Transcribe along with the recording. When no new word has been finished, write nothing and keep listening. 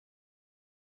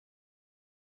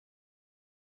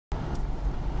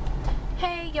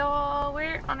y'all,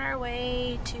 we're on our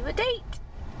way to a date.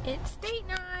 It's date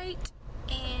night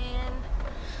and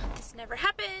this never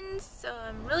happens, so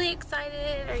I'm really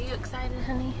excited. Are you excited,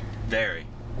 honey? Very.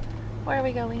 Where are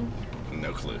we going?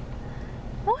 No clue.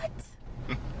 What?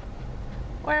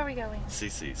 Where are we going?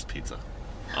 CC's Pizza.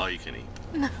 All you can eat.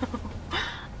 No.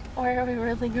 Where are we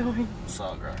really going?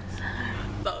 Sawgrass.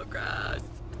 Sawgrass.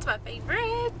 It's my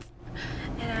favorite.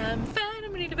 And I'm fat.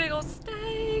 I'm gonna eat a big old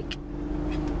steak.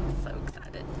 So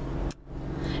excited.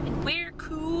 And we're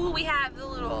cool. We have the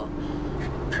little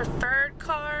preferred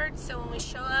card, so when we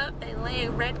show up, they lay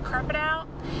a red carpet out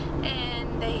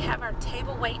and they have our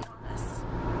table waiting on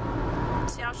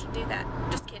us. So y'all should do that.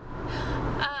 Just kidding.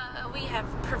 We have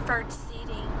preferred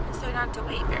seating, so we don't have to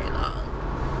wait very long.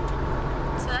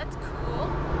 So that's cool.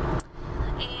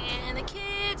 And the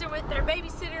kids are with their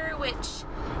babysitter, which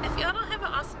if y'all don't have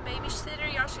an awesome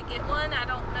babysitter, y'all should get one. I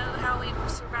don't know how we've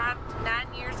survived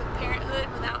 9 years of parenthood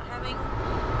without having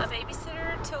a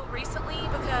babysitter till recently,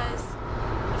 because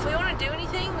if we want to do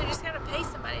anything, we just gotta pay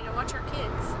somebody to watch our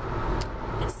kids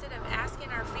instead of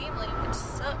asking our family, which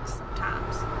sucks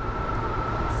sometimes.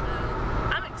 So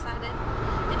I'm excited,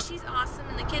 and she's awesome,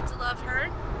 and the kids love her,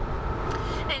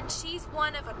 and she's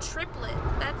one of a triplet.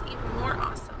 That's even more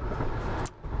awesome.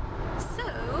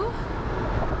 So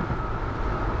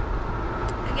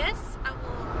I guess I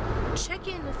will check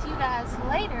in with you guys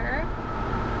later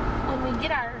when we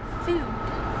get our food.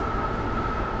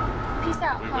 Peace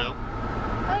out. We will?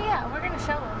 Oh yeah, we're gonna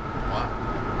show them. Why?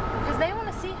 Because they want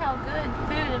to see how good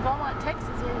food in Beaumont, Texas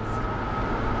is.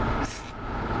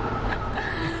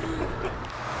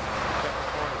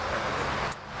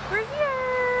 We're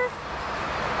here.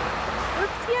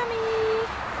 Looks yummy.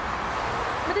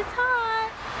 But it's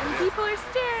hot and people are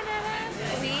staring at us.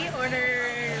 We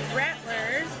ordered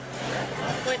rattlers,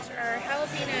 which are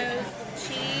jalapenos with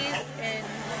cheese and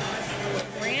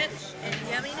ranch and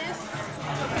yumminess.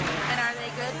 And are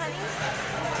they good, honey?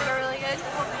 They're really good?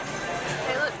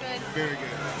 They look good. Very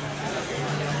good.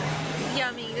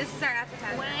 Yummy. This is our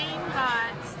appetizer. Wayne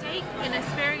got steak and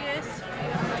asparagus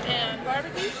and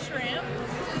barbecue shrimp.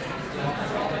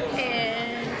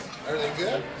 And Are they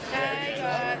good? I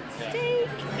got steak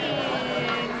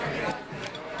and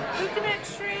coconut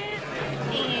shrimp,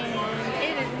 and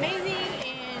it is amazing,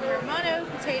 and Romano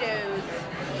potatoes.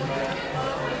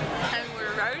 And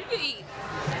we're ready to eat,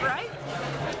 right?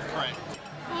 Right.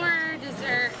 For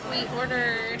dessert, we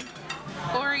ordered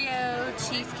Oreo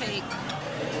cheesecake.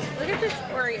 Look at this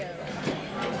Oreo.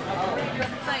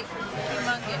 It's like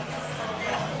humongous.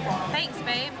 Thanks,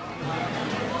 babe.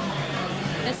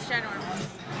 It's ginormous.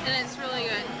 And it's really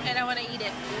good. And I want to eat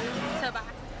it. So bye.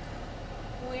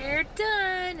 We're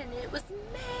done, and it was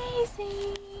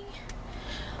amazing.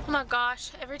 Oh my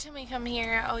gosh. Every time we come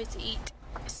here, I always eat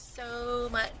so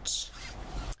much.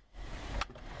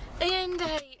 And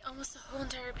I ate almost a whole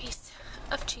entire piece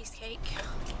of cheesecake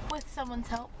with someone's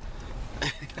help. I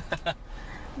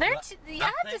have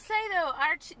to say though,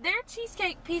 their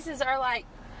cheesecake pieces are like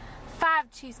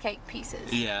 5 cheesecake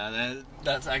pieces. Yeah,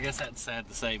 that's. I guess that's sad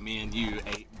to say. Me and you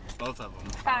ate both of them.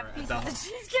 5 pieces of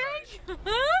cheesecake.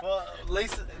 Well, at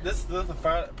least this is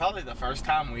probably the first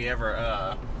time we ever.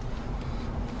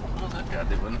 What was that guy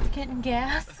doing? Getting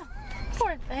gas.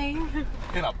 Poor thing.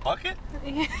 In a bucket?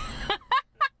 Yeah.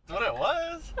 That's what it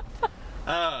was.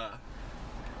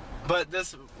 But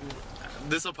this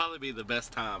will probably be the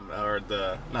best time, or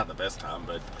not the best time,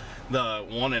 but the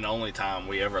one and only time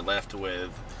we ever left with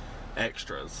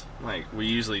extras. Like, we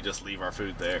usually just leave our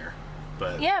food there,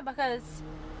 but Yeah, because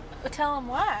tell them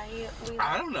why.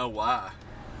 I don't know why.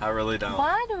 I really don't.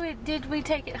 Why did we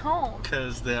take it home?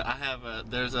 Because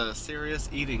there's a serious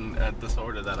eating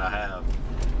disorder that I have.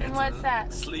 And what's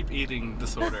that? Sleep eating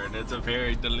disorder, and it's a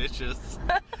very delicious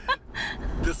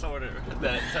disorder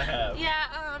to have.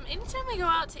 Yeah, anytime we go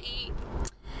out to eat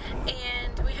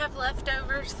and we have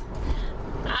leftovers,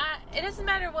 it doesn't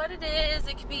matter what it is.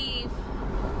 It could be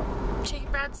chicken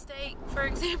fried steak, for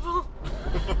example.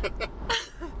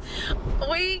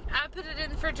 I put it in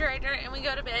the refrigerator and we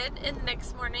go to bed, and the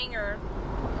next morning or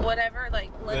whatever,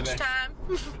 like lunchtime.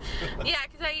 Yeah,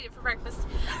 because I eat it for breakfast.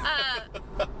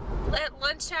 At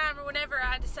lunchtime or whenever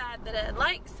I decide that I'd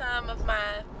like some of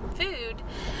my food,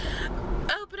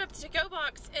 I open up the to-go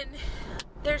box and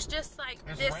there's just like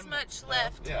this much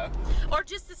left. Yeah. Or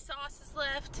just the sauce is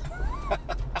left.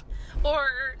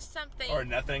 Or something. Or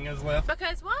nothing is left.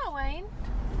 Because why, Wayne?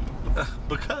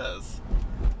 Because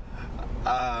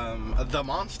the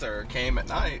monster came at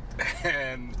night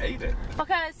and ate it.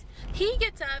 Because he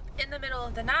gets up in the middle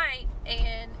of the night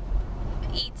and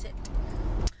eats it.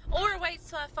 Or waits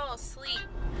till I fall asleep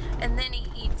and then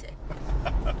he eats it.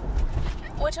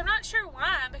 Which I'm not sure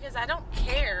why, because I don't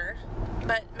care.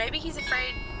 But maybe he's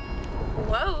afraid.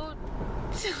 Whoa.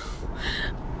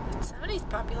 Somebody's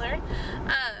popular.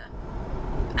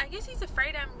 I guess he's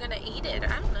afraid I'm gonna eat it.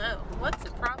 I don't know. What's the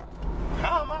problem?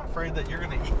 How am I afraid that you're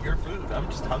gonna eat your food? I'm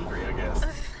just hungry, I guess.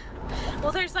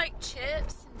 Well, there's like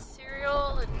chips and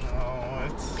cereal and No,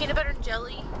 it's peanut butter and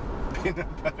jelly.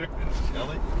 peanut butter and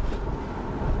jelly.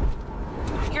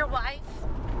 Your wife.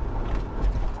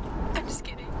 I'm just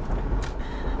kidding.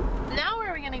 Now where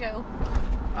are we gonna go?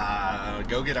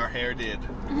 Go get our hair did.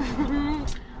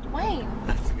 Wayne,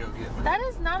 Let's go get that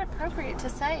is not appropriate to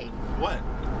say. What?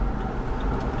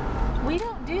 We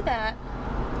don't do that.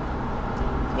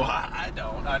 Well, I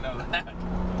don't. I know that.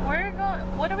 We're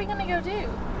going. What are we gonna go do?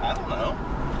 I don't know.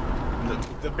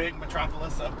 The big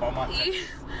metropolis up on my face.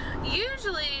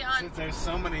 Usually on Since there's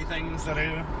so many things to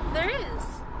do. there is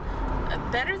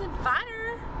better than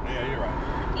Fighter. Yeah, you're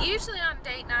right. Usually on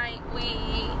date night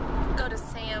we go to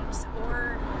Sam's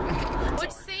or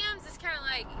which Sorry. Sam's is kind of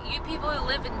like you people who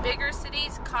live in bigger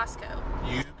cities, Costco,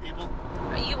 You people?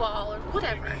 or you all, or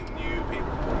whatever. What do you mean, you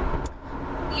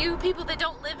people? You people that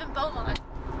don't live in Beaumont.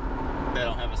 They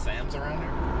don't have a Sam's around here?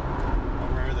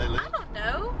 Or where they live? I don't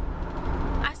know.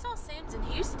 I saw Sam's in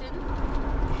Houston.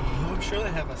 I'm sure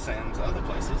they have a Sam's other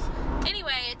places.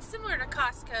 Anyway, it's similar to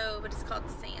Costco, but it's called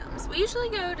Sam's. We usually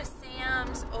go to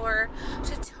Sam's or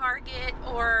to Target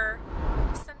or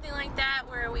something like that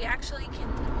where we actually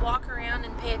can walk around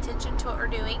and pay attention to what we're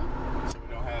doing. So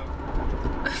we don't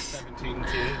have 17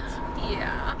 kids.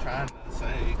 Yeah. I'm trying to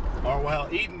say. Or, well,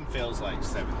 Eden feels like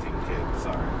 17 kids,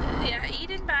 sorry. Yeah,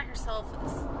 Eden by herself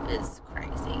is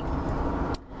crazy.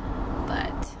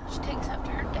 But she takes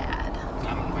after her dad.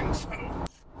 I don't think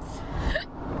so.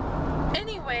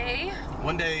 Anyway.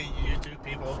 One day, you two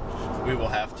people, we will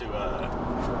have to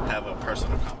have a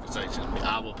personal conversation.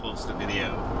 I will post a video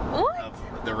What?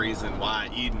 of the reason why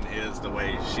Eden is the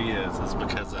way she is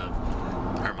because of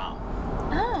her mom.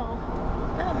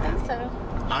 Oh, I don't think so.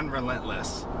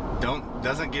 Unrelentless.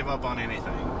 Doesn't give up on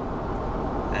anything.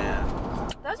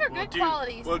 And Those are good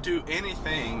qualities. We'll do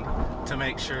anything to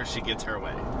make sure she gets her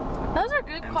way. Those are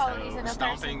good And qualities so, in a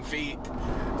stomping person. feet,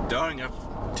 throwing a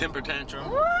temper tantrum.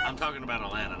 What? I'm talking about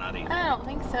Alana, not Eden. I don't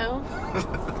think so.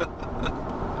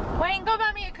 Wayne, go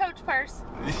buy me a Coach purse.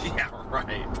 Yeah,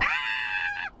 right.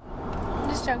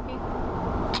 Just joking.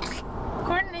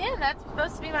 According to him, that's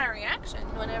supposed to be my reaction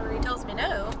whenever he tells me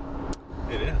no,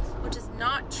 It is. which is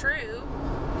not true.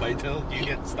 Wait till you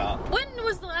get stopped. When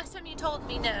was the last time you told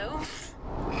me no?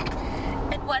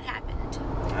 And what happened?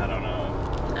 I don't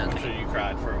know. I'm Okay. sure you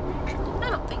cried for a week. I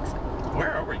don't think so.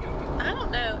 Where are we going? I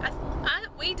don't know.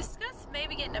 We discussed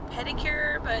maybe getting a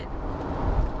pedicure, but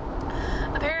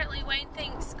apparently Wayne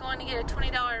thinks going to get a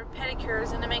 $20 pedicure is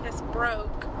going to make us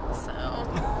broke. So,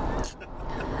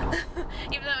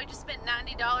 even though we just spent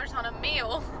 $90 on a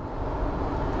meal.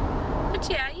 But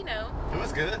yeah, you know, It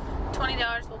was good.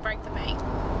 $20 will break the bank.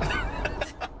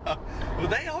 Well,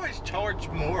 they always charge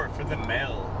more for the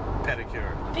male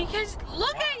pedicure. Because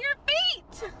look at your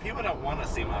feet! People don't want to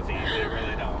see my feet. They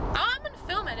really don't. I'm going to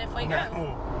film it if we go.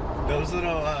 No. Those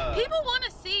little, People want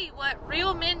to see what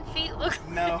real men feet look like.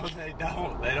 No, they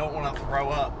don't. They don't want to throw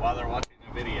up while they're watching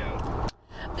a video.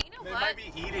 But you know They what? might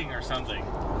be eating or something.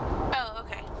 Oh,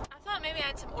 okay. I thought maybe I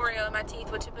had some Oreo in my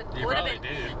teeth, which You would have probably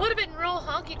been did. would have been real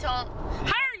honky tonk.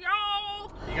 Hey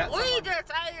y'all! You got We someone-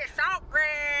 just ate salt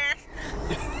grass.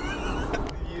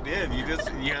 You did.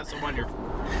 You have some on your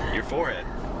forehead.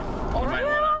 You might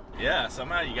Oreo? wanna. Yeah,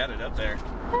 somehow you got it up there.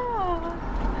 Oh.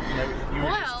 You were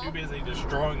Well- just too busy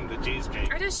destroying the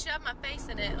cheesecake. I just shoved my face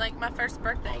in it like my first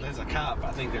birthday. Oh, there's a cop.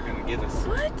 I think they're gonna get us.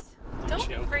 What? Don't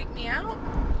joking. freak me out.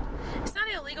 It's not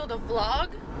illegal to vlog.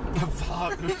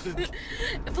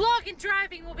 Vlog and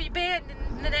driving will be banned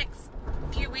in the next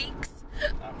few weeks.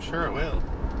 I'm sure it will.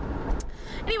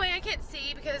 Anyway, I can't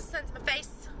see because the sun's in my face.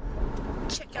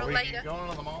 Check Are y'all we later. going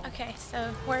to the mall? Okay,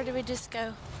 so where do we just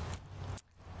go?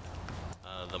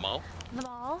 The mall. The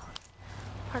mall.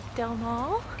 Parkdale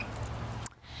Mall.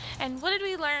 And what did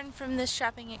we learn from this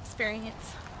shopping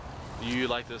experience? You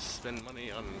like to spend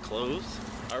money on clothes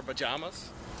or pajamas?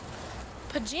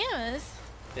 Pajamas?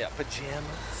 Yeah,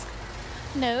 pajamas.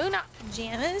 No, not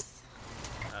pajamas.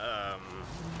 Um,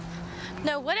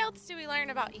 No, what else do we learn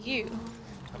about you?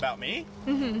 about me?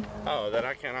 Mm-hmm. Oh, that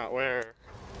I cannot wear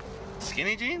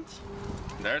skinny jeans?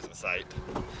 There's a sight.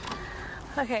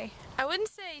 Okay, I wouldn't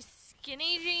say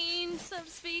skinny jeans, so to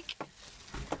speak,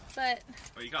 but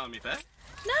Are you calling me fat?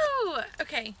 no!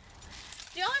 Okay,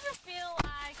 do y'all ever feel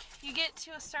like you get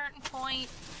to a certain point,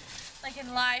 like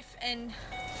in life, and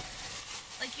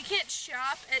like you can't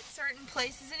shop at certain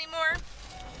places anymore?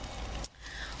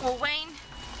 Well, Wayne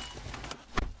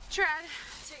tried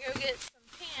to go get some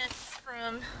pants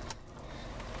from,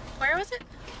 where was it?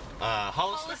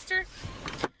 Hollister.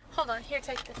 Hold on, here,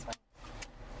 take this one.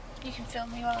 You can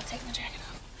film me while I take my jacket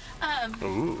off.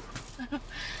 Ooh.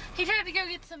 He tried to go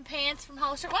get some pants from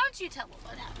Hollister. Why don't you tell him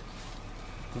what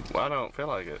happened? I don't feel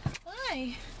like it.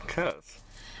 Why? Cause.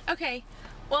 Okay,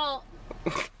 well,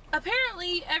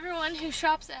 apparently everyone who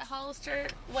shops at Hollister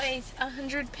weighs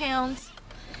 100 pounds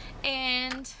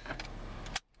and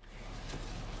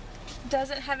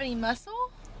doesn't have any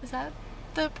muscle? Is that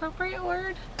the appropriate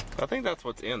word? I think that's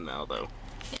what's in now, though.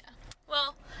 Yeah.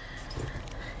 Well,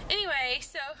 anyway,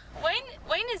 so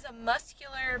Wayne is a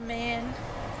muscular man,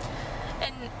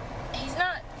 and he's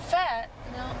not fat.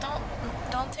 No,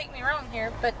 don't take me wrong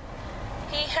here, but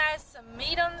he has some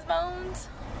meat on his bones,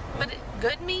 but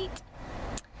good meat,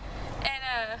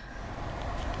 and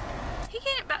he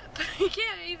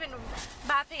can't even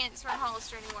buy pants from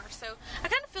Hollister anymore. So I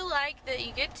kind of feel like that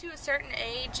you get to a certain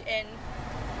age and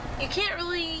you can't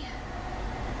really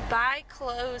buy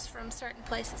clothes from certain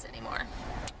places anymore.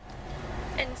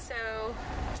 And so,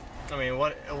 I mean,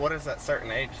 what is that certain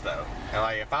age though?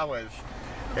 Like if I was,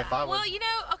 well, you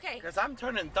know, okay. Because I'm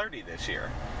turning 30 this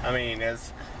year. I mean,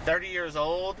 as 30 years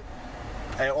old,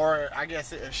 or I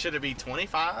guess should it be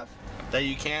 25 that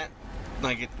you can't,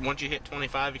 like once you hit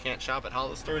 25 you can't shop at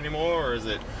Hollister anymore, or is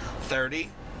it 30?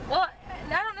 Well,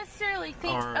 I don't necessarily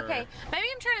think, okay, maybe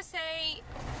I'm trying to say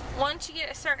once you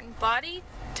get a certain body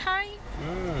type.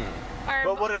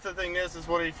 But what if the thing is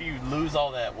what if you lose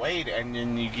all that weight and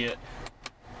then you get,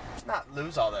 not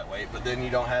lose all that weight, but then you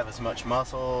don't have as much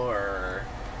muscle, or,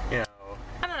 you know.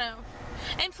 I don't know.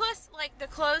 And plus, like, the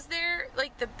clothes there,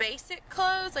 like the basic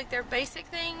clothes, like their basic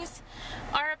things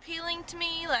are appealing to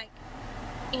me, like,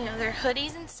 you know, their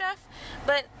hoodies and stuff,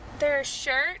 but their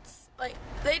shirts, like,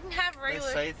 they didn't have regular...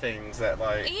 They say things that,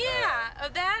 like... Yeah,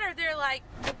 that, or they're like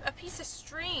a piece of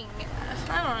string.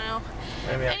 I don't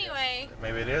know. Anyway.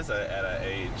 Maybe it is at an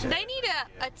age. They need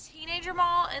a teenager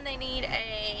mall, and they need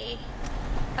a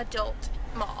adult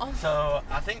mall. So,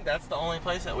 I think that's the only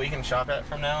place that we can shop at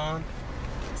from now on.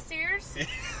 Sears?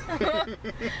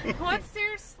 What's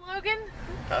Sears' slogan?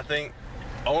 I think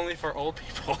only for old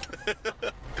people.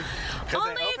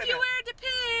 Only if you wear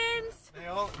Depends.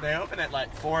 They open at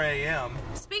like 4 a.m.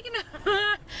 Speaking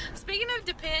of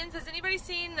Depends, has anybody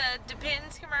seen the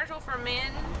Depends commercial for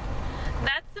men?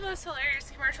 That's the most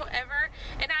hilarious commercial ever,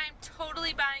 and I am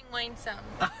totally buying Wayne some.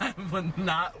 I would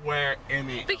not wear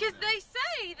any. Because they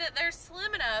say that they're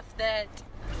slim enough that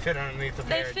fit underneath the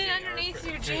pair of jeans. They fit underneath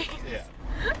your jeans. Yeah.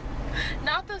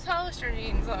 Not those Hollister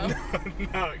jeans, though.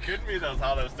 No, it couldn't be those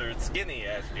Hollister skinny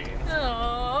ass jeans.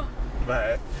 Aww.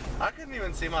 But I couldn't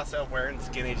even see myself wearing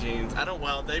skinny jeans.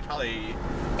 Well, they probably...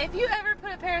 If you ever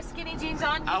put a pair of skinny jeans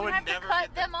on, you would have to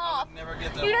cut them off. I would never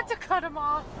get them You'd off. have to cut them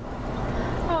off.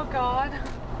 Oh, God.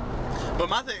 But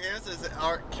my thing is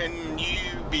can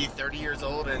you be 30 years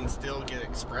old and still get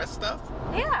Express stuff?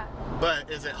 Yeah. But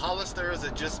is it Hollister, or is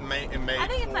it just made I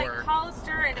think it's like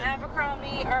Hollister and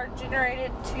Abercrombie are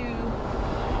generated to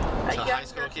a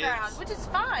younger crowd, which is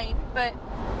fine, but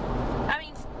I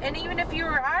mean, and even if you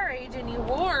were our age and you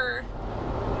wore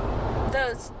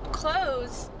those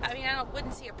clothes, I mean, I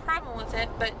wouldn't see a problem with it,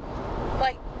 but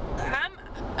like, I'm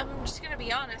just gonna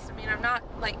be honest, I mean, I'm not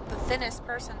like the thinnest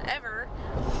person ever,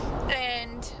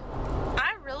 and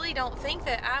I really don't think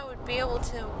that I would be able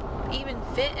to even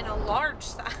fit in a large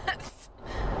size.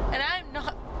 And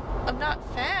I'm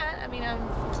not fat, I mean, I'm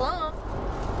plump.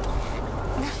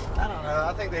 I don't know,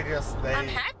 I think I'm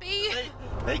happy.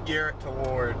 They gear it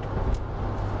toward,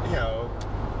 you know,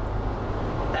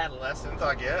 adolescence,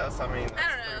 I guess. I mean, I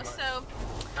don't know, so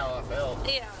how I felt.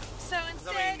 Yeah. So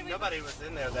instead, nobody was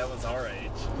in there that was our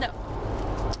age. No.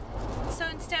 So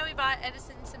instead, we bought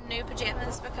Edison some new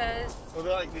pajamas because. Well,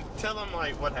 like, tell them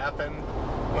like what happened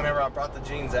whenever I brought the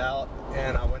jeans out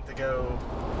and I went to go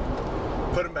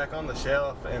put them back on the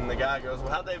shelf, and the guy goes, "Well,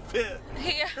 how'd they fit?"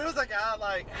 Yeah. It was like I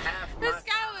like half. This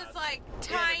guy was like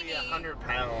tiny. He had to be 100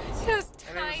 pounds. He was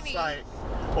tiny. And it was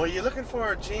like, well, you looking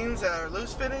for jeans that are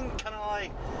loose fitting, kind of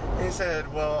like. And he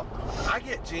said, well, I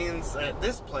get jeans at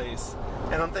this place,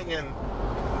 and I'm thinking,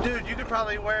 dude, you could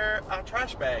probably wear a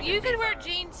trash bag. You could wear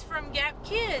jeans from Gap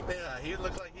Kids. Yeah, he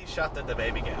looked like he shopped at the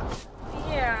Baby Gap.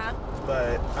 Yeah.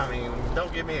 But I mean,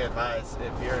 don't give me advice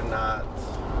if you're not.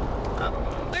 I don't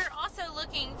know. We're also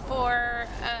looking for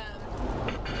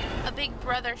a Big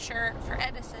Brother shirt for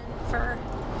Edison for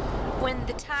when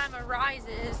the time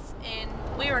arises, and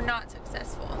we were not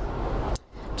successful.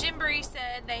 Jim Bree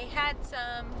said they had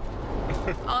some,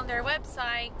 on their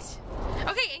website.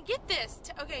 Okay, and get this.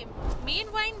 Okay, me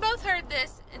and Wayne both heard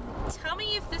this, and tell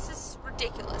me if this is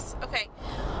ridiculous. Okay,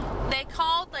 they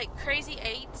called like Crazy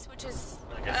Eights, which is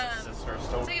I guess a sister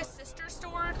store. It's like a sister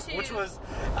store too. Which was,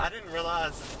 I didn't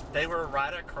realize they were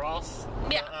right across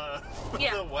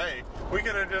the way. We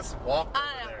could have just walked over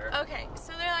there. Okay,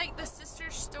 so they're like the sister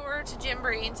store to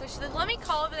Gymboree, and so she said, let me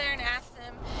call over there and ask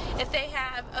them if they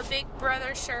have a Big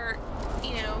Brother shirt,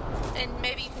 you know, and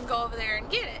maybe you can go over there and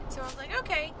get it. So I was like,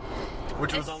 okay.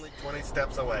 Which was only 20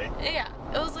 steps away. Yeah,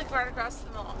 it was like right across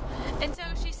the mall. And so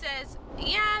she says,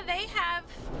 yeah, they have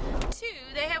two.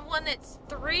 They have one that's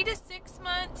 3 to 6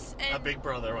 months and a Big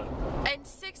Brother one. And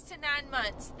 6 to 9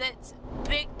 months that's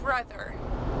Big Brother.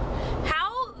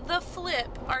 How the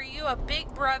flip are you a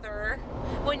Big Brother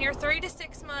when you're 3 to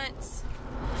 6 months?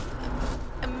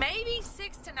 Maybe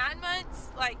 6 to 9 months,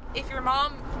 like if your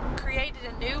mom created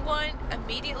a new one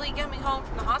immediately coming home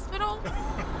from the hospital.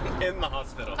 In the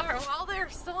hospital. Or while they're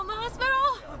still in the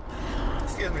hospital. Yeah.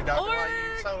 Excuse me, doctor, why are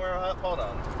you somewhere up? Hold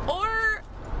on. Or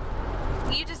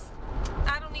you just,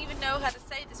 I don't even know how to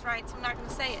say this right, so I'm not going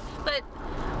to say it. But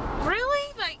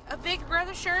really, like a Big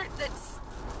Brother shirt that's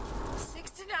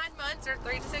 6 to 9 months or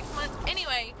 3 to 6 months.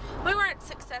 Anyway, we weren't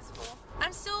successful.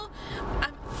 I'm still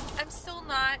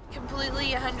not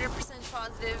completely 100%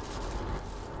 positive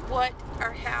what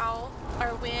or how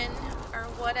or when or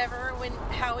whatever,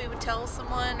 how we would tell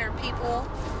someone or people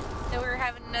that we were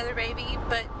having another baby,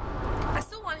 but I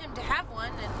still want him to have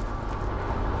one. And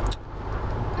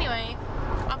anyway,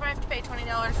 I'll probably have to pay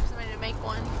 $20 for somebody to make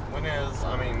one. When is,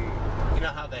 I mean, you know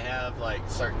how they have like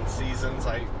certain seasons,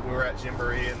 like we were at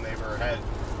Gymboree and they had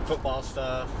football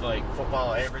stuff, like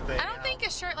football everything. I don't think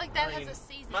a shirt like that has a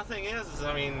season. My thing is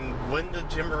I mean, when did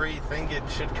Gymboree think it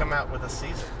should come out with a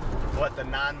season? What, the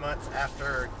 9 months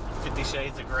after 50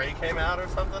 Shades of Grey came out or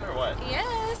something, or what?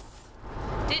 Yes.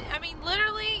 I mean,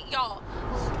 literally, y'all,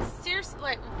 seriously,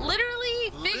 like,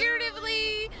 literally,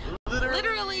 figuratively,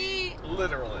 literally.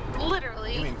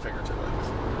 You mean figuratively?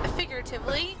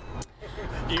 Figuratively.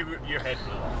 Your head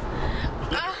blew off.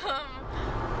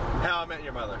 How I Met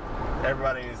Your Mother.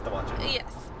 Everybody needs to watch it.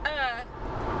 Yes.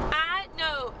 I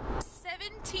know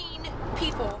 17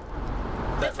 people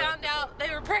that found out they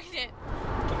were pregnant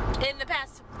in the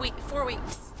past 4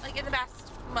 weeks. Like in the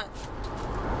past month.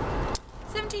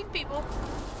 17 people.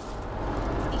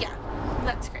 Yeah,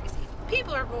 that's crazy.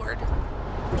 People are bored.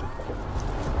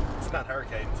 It's not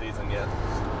hurricane season yet.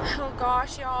 Oh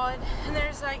gosh, y'all. And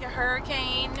there's like a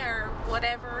hurricane or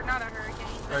whatever. Not a hurricane.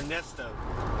 Ernesto.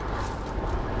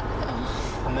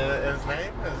 And his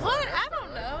name is what? Ernesto, I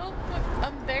don't know.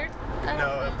 Umberto?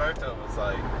 No, Umberto was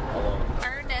like, hold on.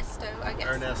 Ernesto, I guess.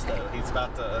 Ernesto. Okay. He's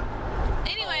about to...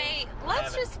 Anyway,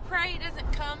 let's just pray he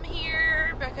doesn't come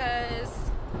here,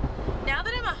 because now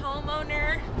that I'm a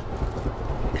homeowner,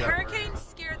 hurricanes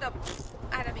scare the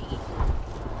out of me.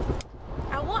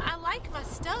 I like my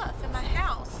stuff in my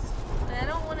house, and I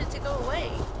don't want it to go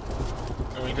away.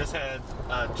 And we just had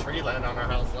a tree land on our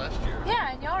house last year.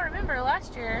 Yeah, and y'all remember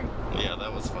last year. Yeah,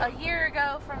 that was fun. A year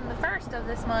ago from the 1st of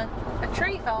this month, a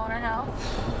tree fell on our house.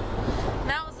 And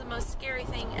that was the most scary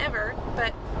thing ever.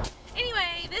 But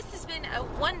anyway, this has been a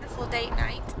wonderful date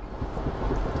night.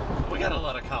 We got a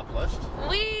lot accomplished.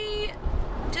 We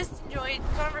just enjoyed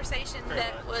conversation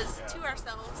that was to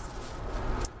ourselves.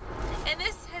 And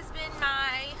this has been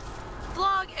my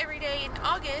vlog every day in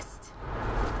August,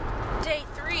 day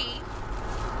 3.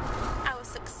 I was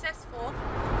successful.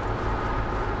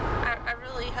 I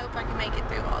really hope I can make it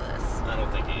through all this. I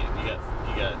don't think you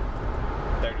got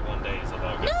 31 days of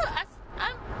August. No,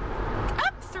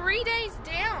 I'm 3 days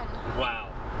down. Wow.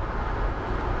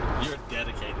 You're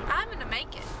dedicated. I'm gonna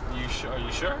make it. Are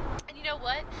you sure? And you know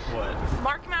what? What?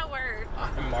 Mark my word.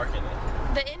 I'm marking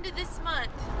it. The end of this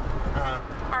month,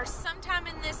 or sometime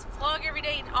in this vlog every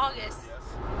day in August,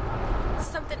 Yes.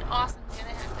 something awesome's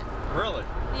gonna happen. Really?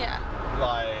 Yeah.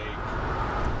 Like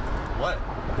what?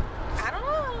 I don't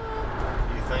know.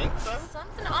 You think so?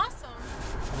 Something awesome.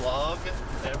 Vlog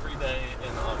every day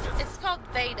in August. It's called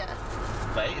VEDA.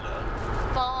 VEDA?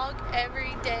 Vlog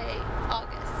every day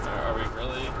August. Are we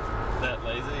really that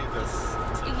lazy?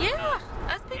 Yeah.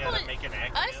 Us people, make an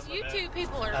acronym us of YouTube that?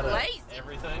 people are Out of lazy.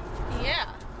 Everything? Yeah.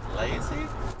 Lazy?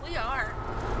 We are.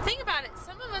 Think about it.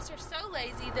 Some of us are so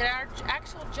lazy that our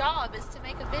actual job is to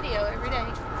make a video every day.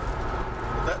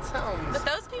 That sounds... But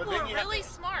those people are really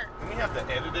smart. Then you have to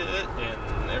edit it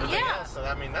and everything else. So,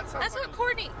 I mean, that sounds That's like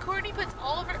what Courtney puts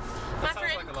all of her... My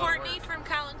friend like a lot of Courtney work. from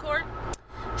Kyle and Court,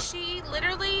 she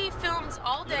literally films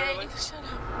all day. Literally? Shut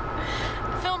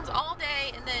up. Films all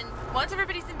day and and then once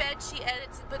everybody's in bed, she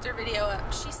edits and puts her video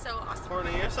up. She's so awesome.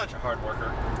 Courtney, you're such a hard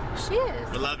worker. She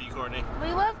is. We love you, Courtney. We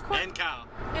love Courtney. And Kyle.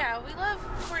 Yeah, we love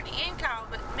Courtney and Kyle,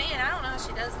 but man, I don't know how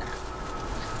she does that.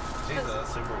 She's a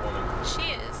superwoman.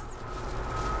 She is.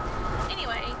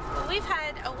 Anyway, well, we've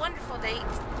had a wonderful date.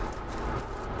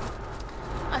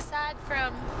 Aside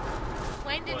from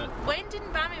Wayne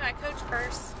didn't buy me my Coach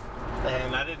purse.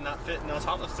 And I did not fit in those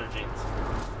Hollister jeans.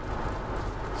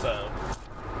 So,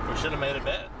 we should have made a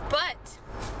bet. But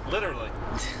Literally.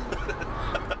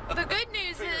 the good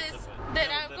news is that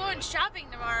I'm going shopping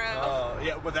tomorrow. Oh,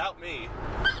 yeah, without me.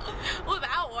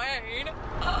 Without Wayne.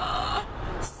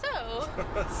 So,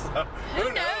 So,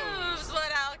 who knows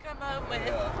what I'll come home with.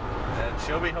 Yeah. And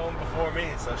she'll be home before me,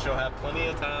 so she'll have plenty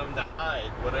of time to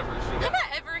hide whatever she Have got.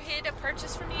 I ever hid a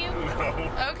purchase from you?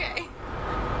 No. Okay.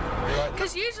 Like,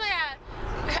 Because usually I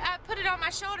put it on my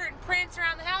shoulder and prance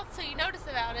around the house so you notice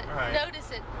about it. Right.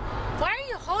 Notice it. Why are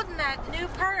you holding that new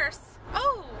purse?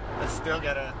 Oh. it's still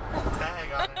got a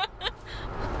tag on it.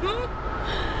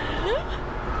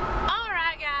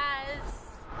 Alright,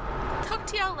 guys. Talk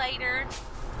to y'all later.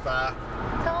 Bye.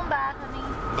 Tell them bye, honey.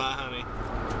 Bye, honey.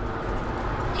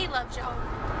 He loves y'all.